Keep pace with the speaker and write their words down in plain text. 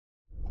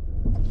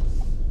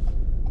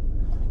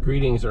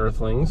Greetings,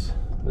 Earthlings.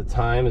 The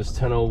time is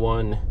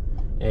 10:01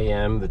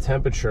 a.m. The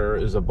temperature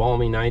is a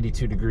balmy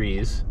 92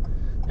 degrees,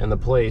 and the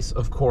place,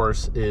 of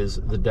course, is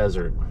the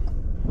desert.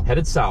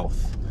 Headed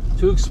south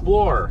to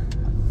explore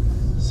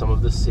some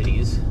of the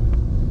cities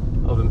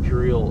of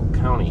Imperial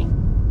County.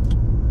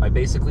 I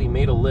basically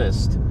made a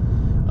list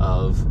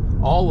of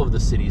all of the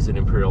cities in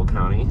Imperial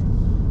County,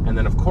 and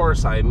then, of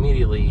course, I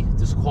immediately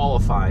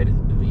disqualified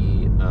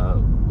the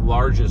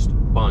largest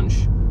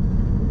bunch.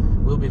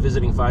 We'll be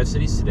visiting 5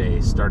 cities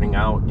today, starting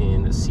out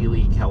in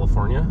Seeley,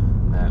 California.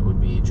 That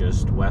would be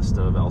just west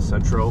of El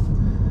Centro.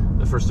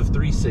 The first of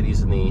 3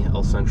 cities in the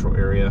El Centro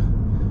area.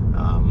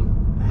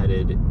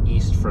 Headed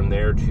east from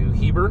there to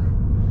Heber,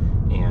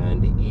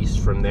 and east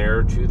from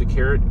there to the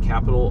carrot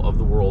capital of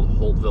the world,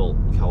 Holtville,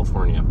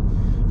 California.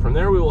 From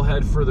there we will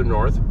head further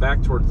north,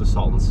 back towards the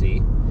Salton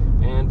Sea,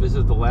 and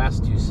visit the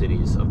last 2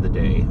 cities of the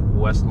day,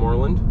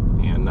 Westmoreland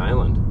and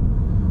Niland.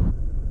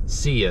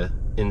 See ya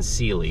in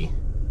Seeley.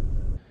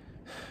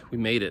 We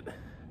made it.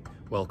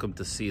 Welcome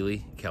to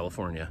Seeley,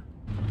 California.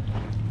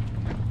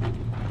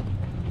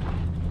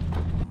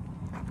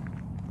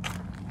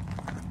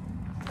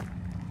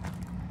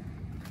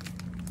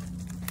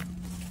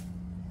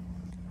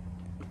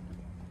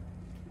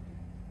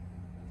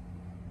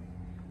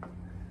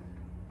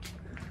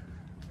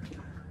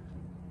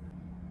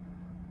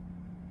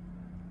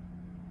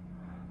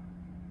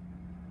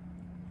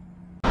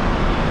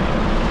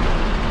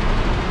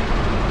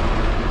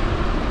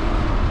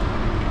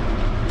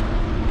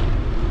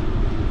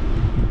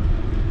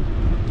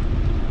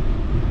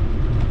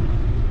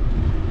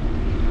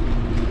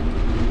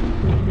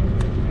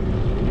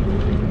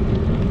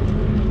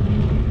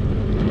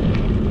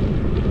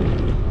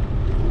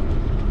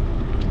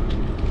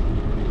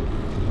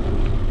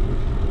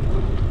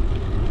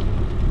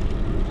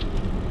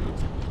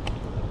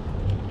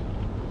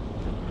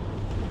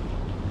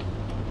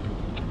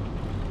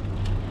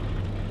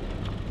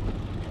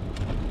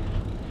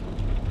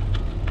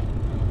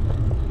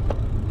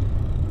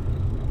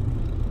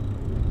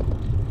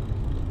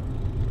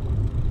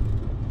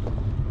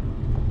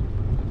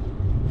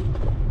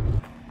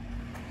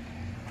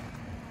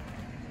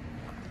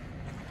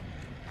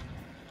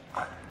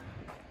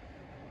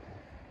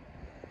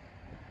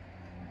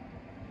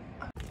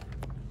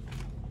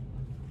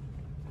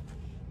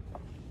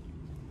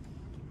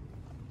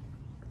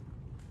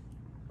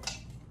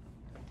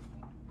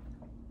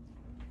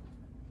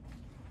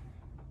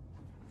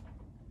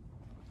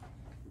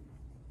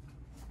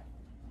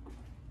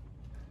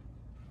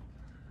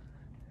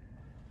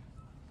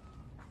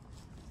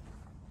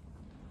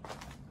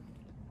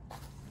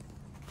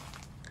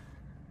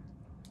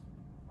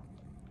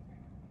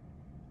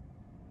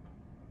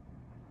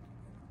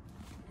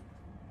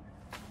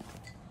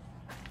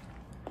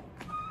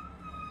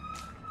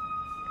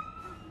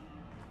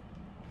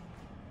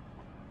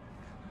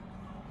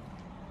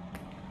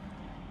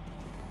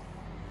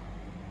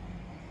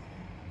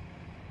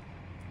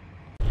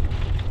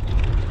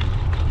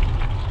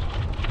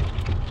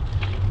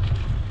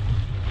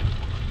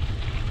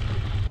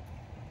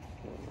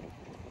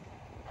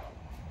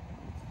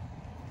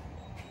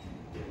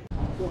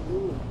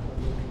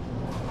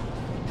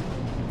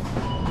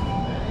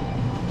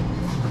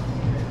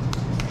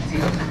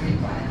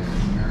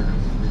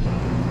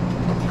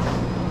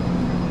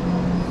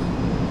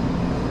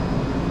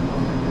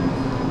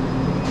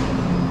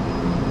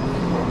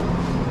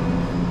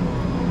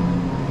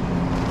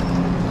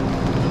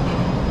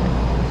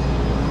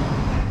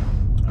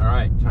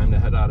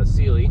 Out of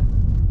Seeley.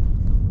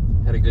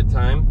 Had a good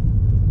time.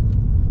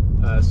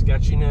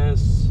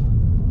 Sketchiness,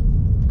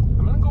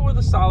 I'm gonna go with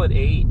a solid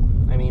 8.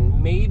 I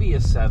mean, maybe a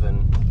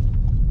 7,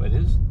 but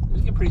it's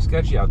getting pretty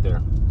sketchy out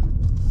there.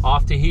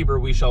 Off to Heber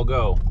we shall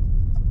go.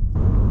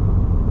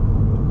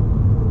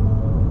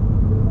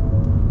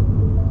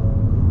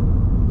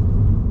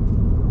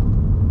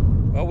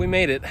 Well, we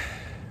made it.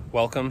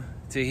 Welcome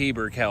to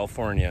Heber,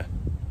 California.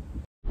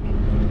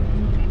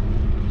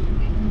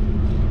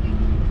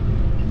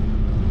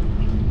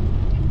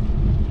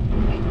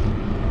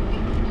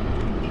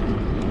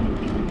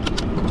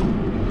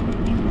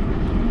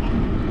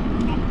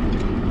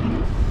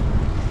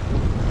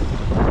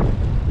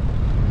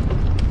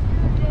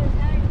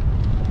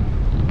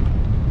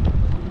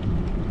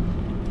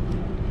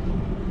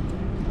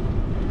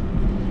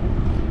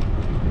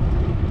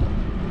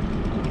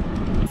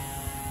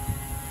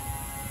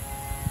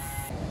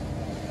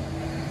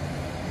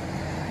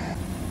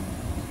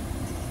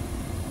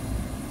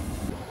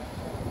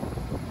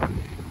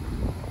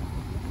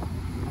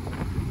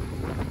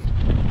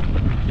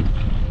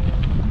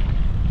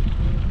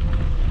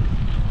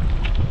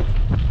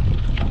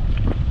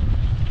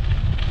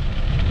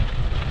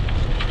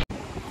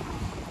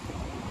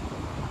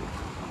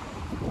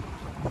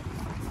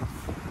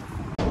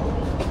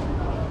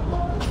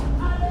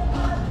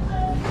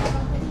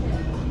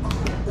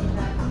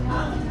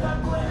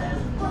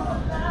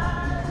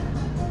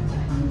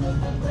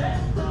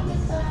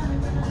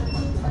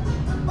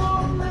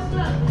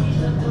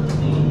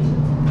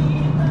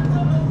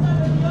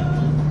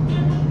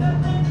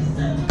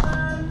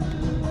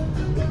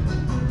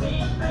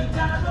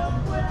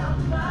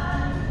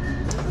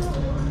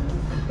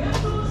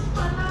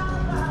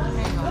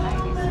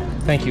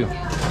 Thank you.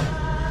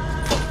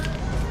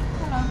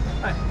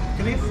 Hi.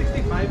 Can I get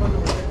 65 on the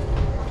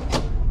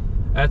way?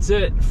 That's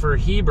it for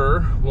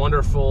Heber,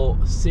 wonderful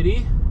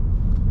city.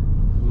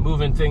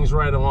 Moving things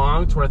right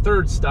along to our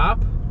third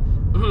stop,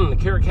 the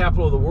carrot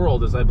capital of the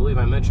world, as I believe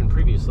I mentioned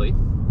previously.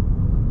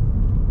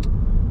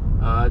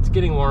 It's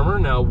getting warmer,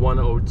 now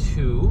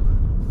 102,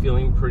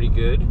 feeling pretty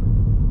good.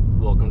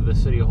 Welcome to the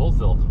city of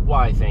Holtville.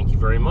 Why, thank you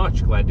very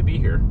much, glad to be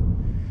here.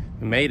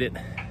 We made it,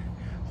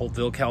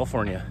 Holtville,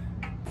 California.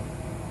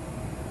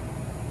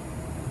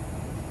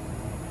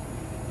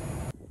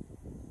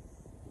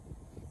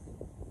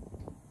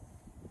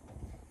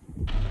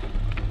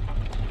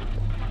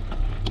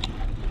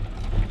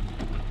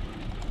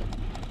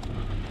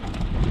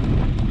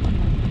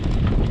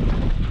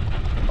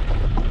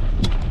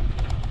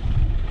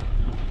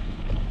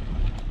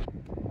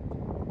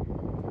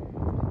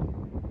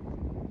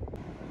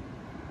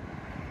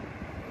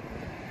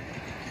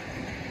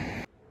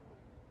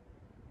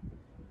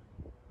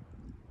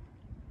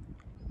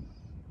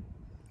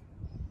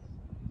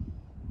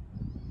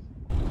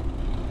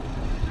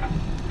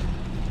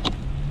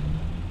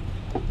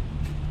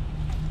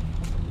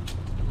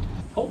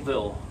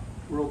 Holtville,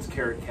 world's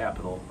carrot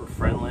capital, where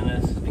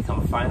friendliness has become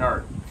a fine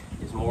art,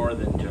 is more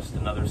than just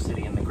another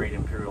city in the great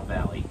Imperial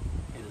Valley.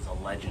 It is a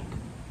legend.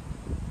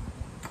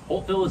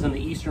 Holtville is in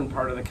the eastern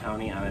part of the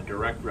county on a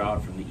direct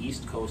route from the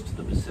east coast to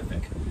the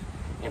Pacific.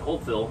 In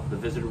Holtville, the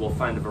visitor will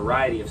find a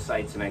variety of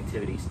sights and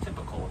activities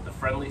typical of the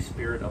friendly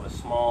spirit of a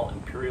small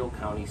Imperial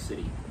County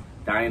city.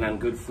 Dine on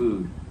good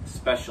food,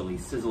 especially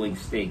sizzling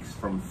steaks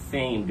from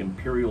famed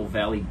Imperial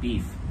Valley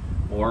beef,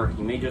 or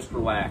you may just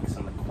relax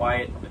in the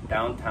quiet of a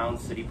downtown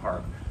city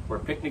park where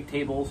picnic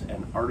tables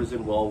and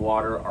artisan well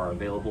water are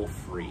available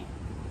free.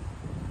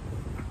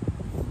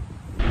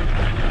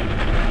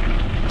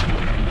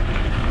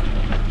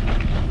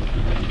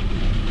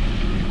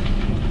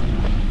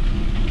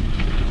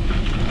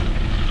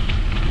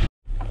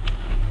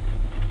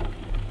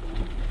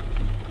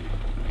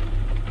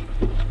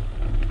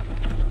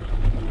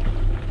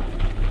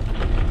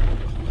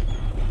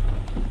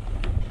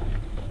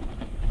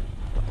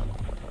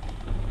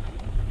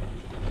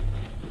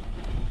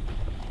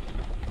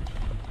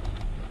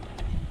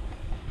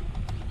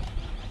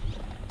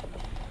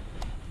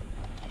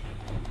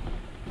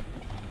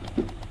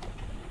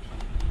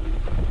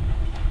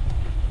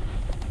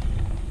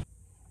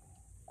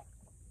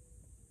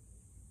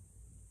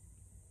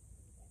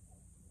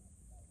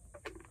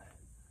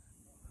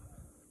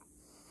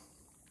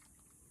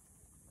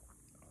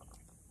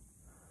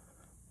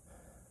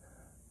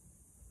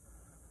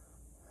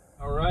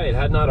 Alright,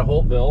 heading out of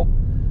Holtville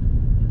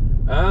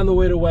on the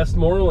way to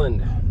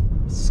Westmoreland.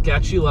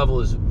 Sketchy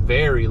level is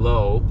very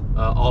low,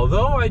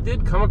 although I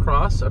did come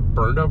across a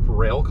burned up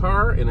rail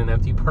car in an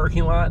empty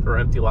parking lot, or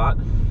empty lot.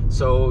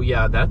 So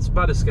yeah, that's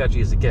about as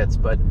sketchy as it gets,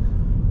 but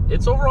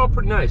it's overall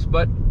pretty nice.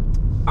 But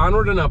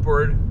onward and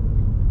upward.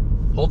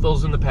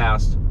 Holtville's in the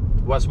past,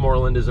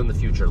 Westmoreland is in the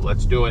future.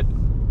 Let's do it.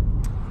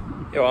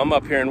 Yo, I'm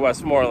up here in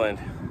Westmoreland.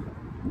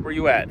 Where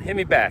you at? Hit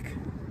me back.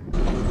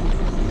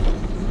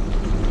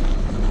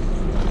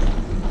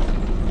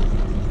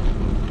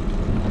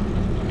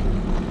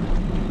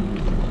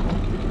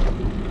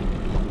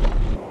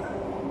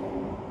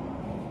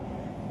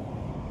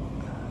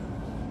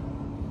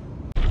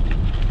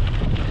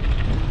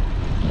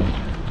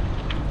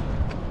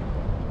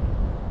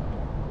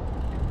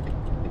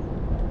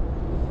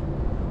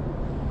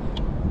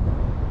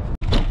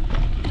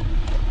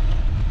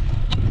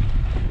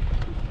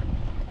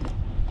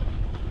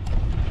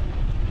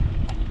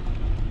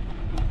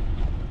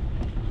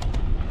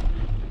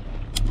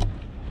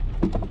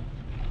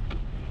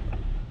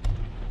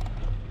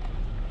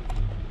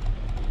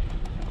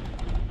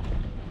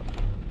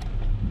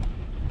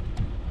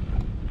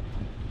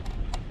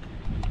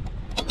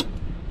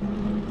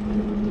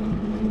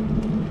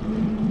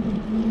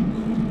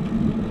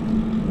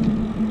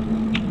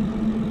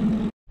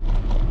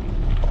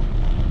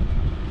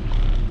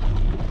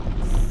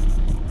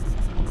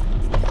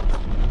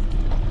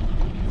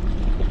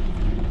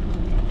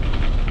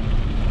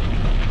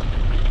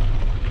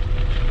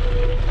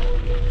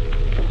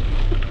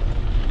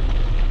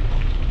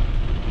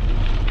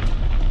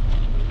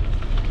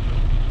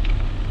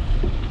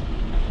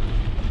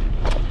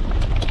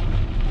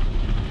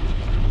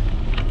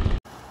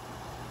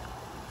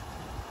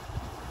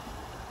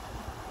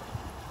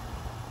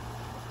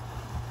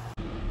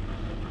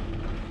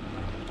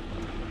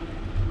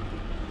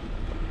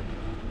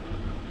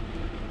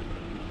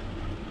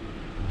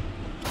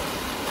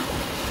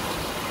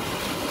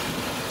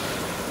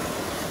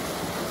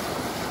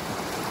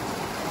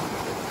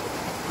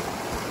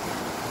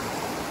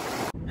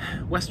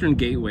 Western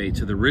gateway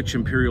to the rich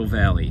Imperial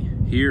Valley.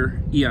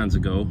 Here, eons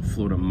ago,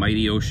 flowed a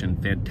mighty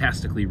ocean,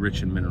 fantastically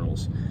rich in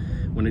minerals.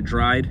 When it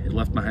dried, it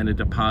left behind a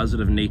deposit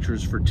of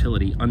nature's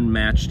fertility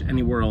unmatched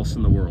anywhere else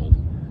in the world.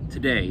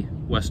 Today,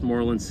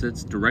 Westmoreland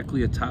sits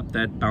directly atop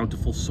that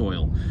bountiful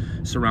soil,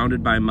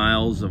 surrounded by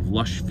miles of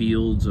lush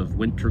fields of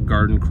winter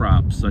garden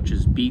crops such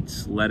as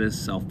beets,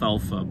 lettuce,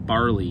 alfalfa,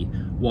 barley,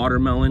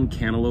 watermelon,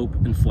 cantaloupe,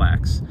 and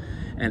flax,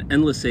 and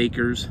endless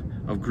acres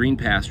of green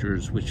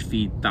pastures which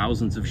feed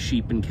thousands of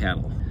sheep and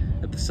cattle.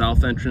 At the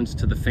south entrance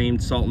to the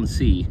famed Salton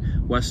Sea,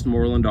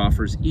 Westmoreland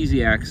offers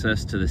easy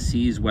access to the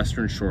sea's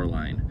western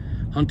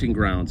shoreline. Hunting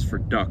grounds for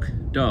duck,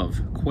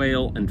 dove,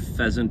 quail, and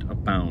pheasant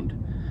abound.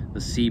 The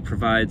sea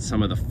provides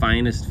some of the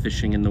finest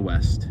fishing in the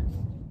West.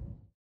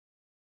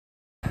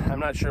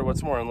 I'm not sure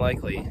what's more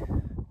unlikely,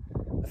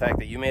 the fact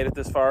that you made it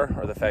this far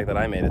or the fact that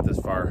I made it this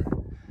far.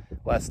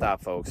 Last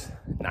stop, folks,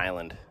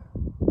 Niland.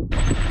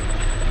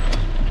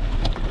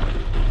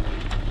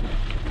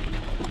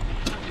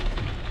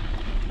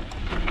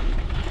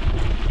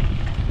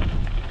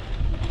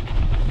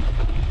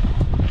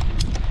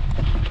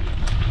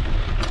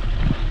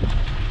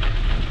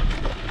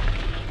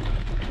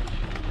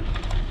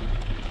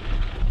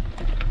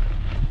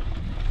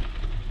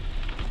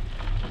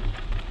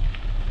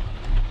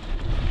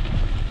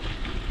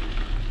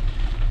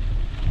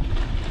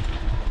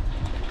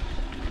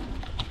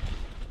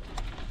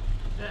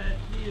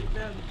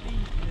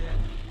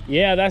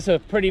 Yeah, that's a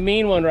pretty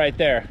mean one right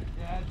there.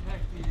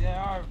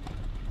 Yeah,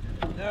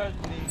 they're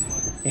the mean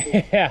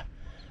ones. Yeah,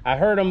 I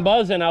heard them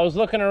buzzing. I was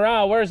looking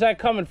around. Where's that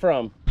coming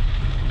from?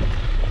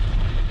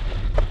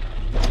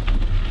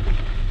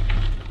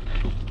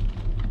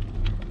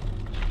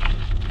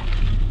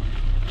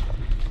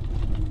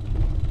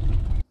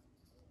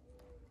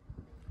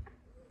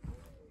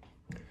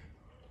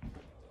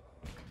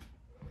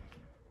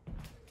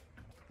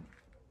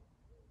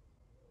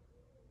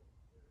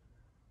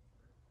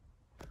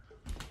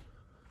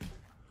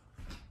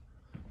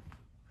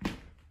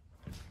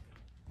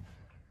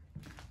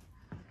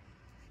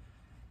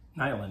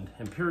 Niland,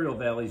 Imperial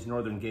Valley's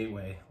northern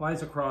gateway,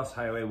 lies across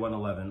Highway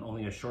 111,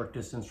 only a short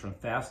distance from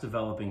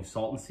fast-developing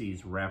Salton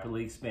Sea's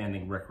rapidly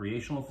expanding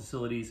recreational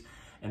facilities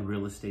and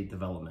real estate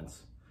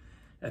developments.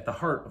 At the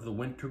heart of the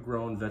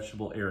winter-grown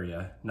vegetable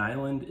area,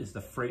 Niland is the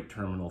freight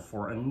terminal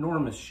for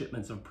enormous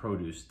shipments of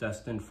produce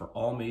destined for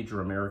all major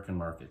American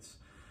markets.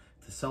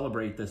 To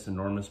celebrate this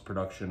enormous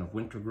production of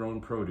winter-grown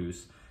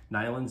produce,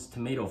 Niland's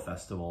Tomato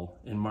Festival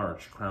in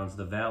March crowns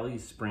the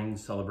Valley's spring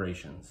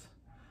celebrations.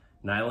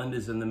 Niland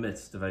is in the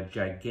midst of a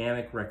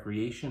gigantic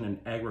recreation and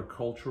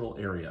agricultural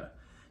area.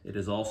 It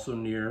is also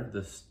near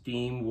the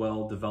steam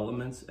well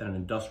developments, and an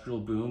industrial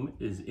boom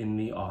is in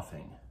the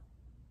offing.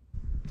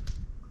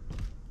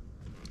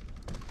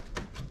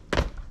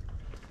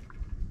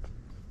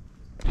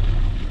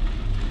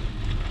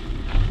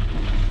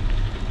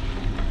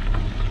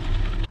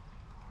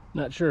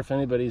 Not sure if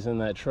anybody's in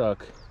that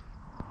truck.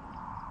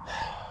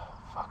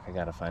 Fuck, I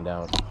gotta find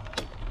out.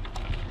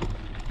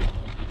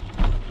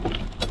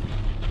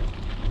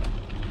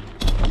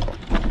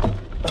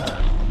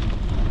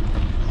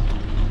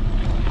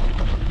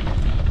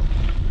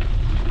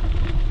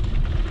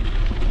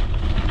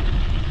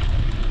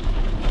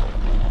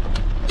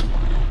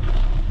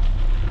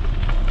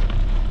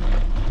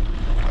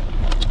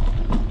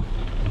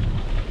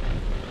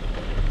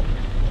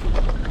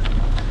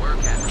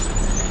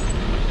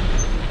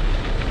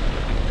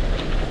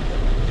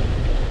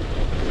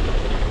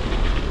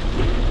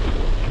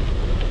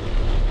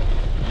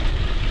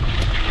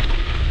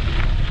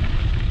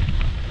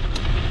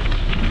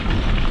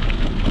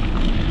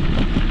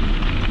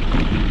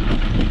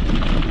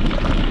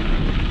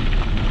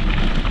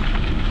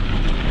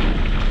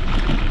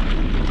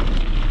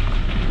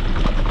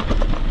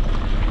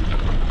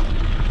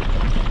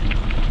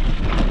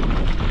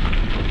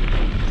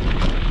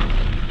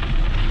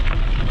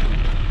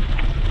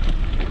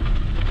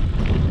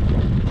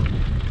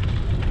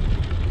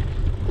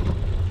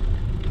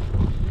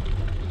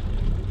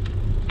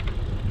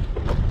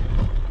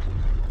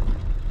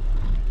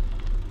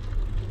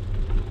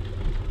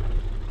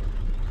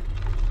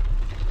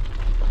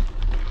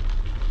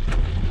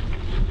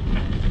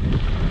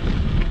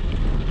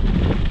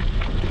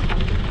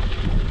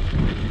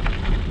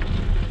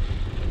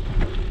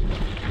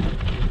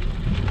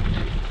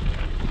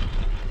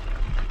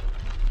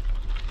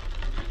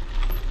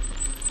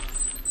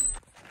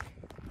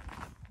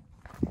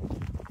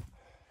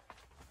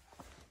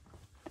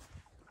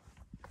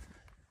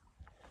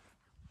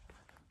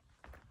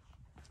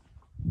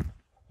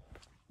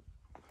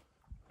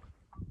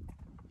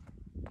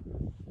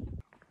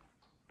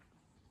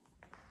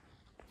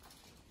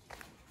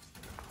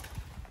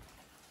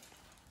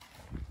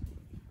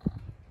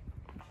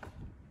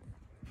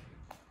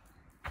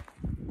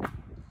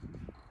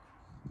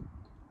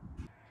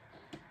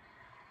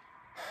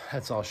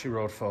 That's all she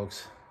wrote,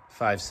 folks.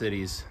 5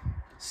 cities: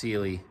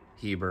 Seeley,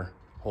 Heber,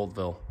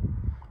 Holtville,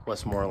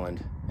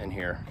 Westmoreland, and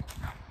here.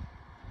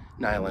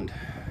 Niland,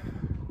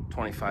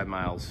 25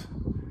 miles,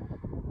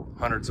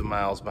 hundreds of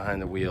miles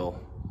behind the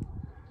wheel,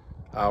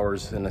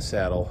 hours in the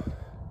saddle.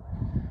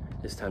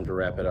 It's time to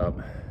wrap it up.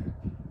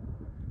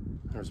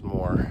 There's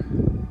more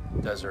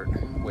desert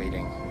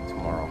waiting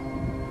tomorrow.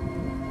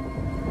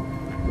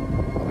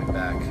 I'll be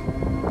back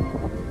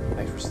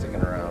Thanks for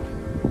sticking around.